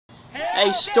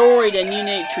A storied and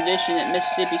unique tradition at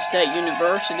Mississippi State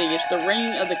University is the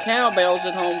ringing of the cowbells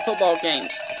at home football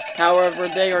games. However,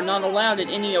 they are not allowed at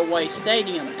any away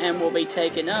stadium and will be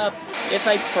taken up if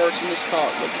a person is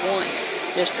caught with one.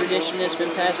 This tradition has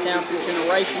been passed down from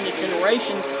generation to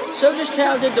generation, so just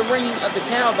how did the ringing of the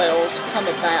cowbells come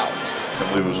about? I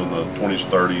believe it was in the 20s,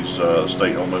 30s,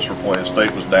 State and Ole Miss were playing.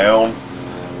 State was down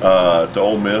to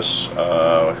Ole Miss.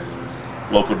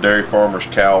 Local dairy farmer's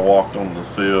cow walked onto the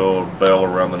field, bell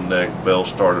around the neck, bell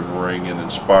started ringing,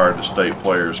 inspired the State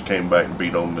players, came back and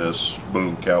beat Ole Miss.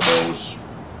 Boom, Cowbell was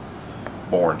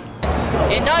born.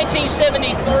 In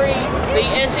 1973,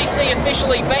 the SEC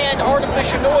officially banned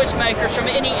artificial noisemakers from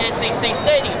any SEC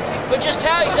stadium. But just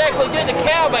how exactly do the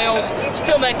cowbells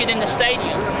still make it in the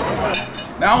stadium?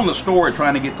 Now on the story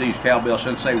trying to get these cowbells,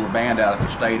 since they were banned out at the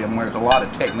stadium, there's a lot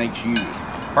of techniques used.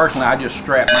 Personally, I just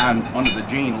strap mine under the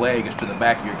jean leg as to the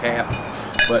back of your calf,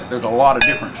 but there's a lot of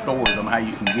different stories on how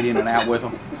you can get in and out with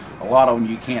them. A lot of them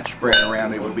you can't spread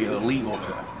around. It would be illegal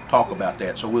to talk about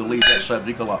that, so we'll leave that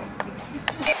subject alone.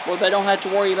 Well, they don't have to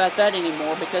worry about that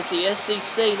anymore because the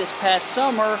SEC this past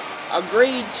summer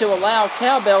agreed to allow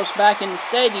cowbells back in the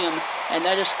stadium, and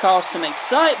that has caused some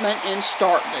excitement in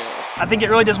Starkville. I think it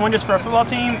really does wonders for our football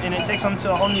team, and it takes them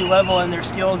to a whole new level in their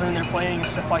skills and in their playing and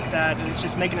stuff like that, and it's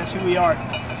just making us who we are.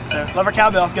 So, love our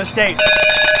cowbells, go State!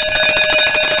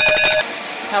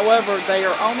 However, they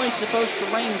are only supposed to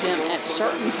ring them at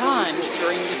certain times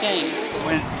during the game.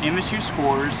 When MSU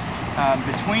scores,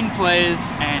 between plays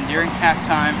and during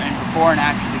halftime and before and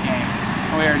after the game,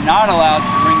 we are not allowed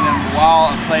to ring them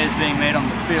while a play is being made on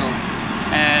the field.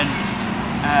 And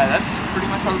that's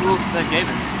pretty much all the rules that they gave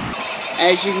us.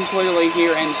 As you can clearly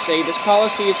hear and see, this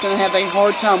policy is going to have a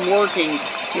hard time working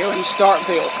here in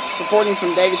Starkville. Reporting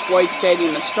from Davis Wade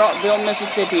Stadium in Starkville,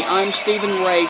 Mississippi, I'm Stephen Ray.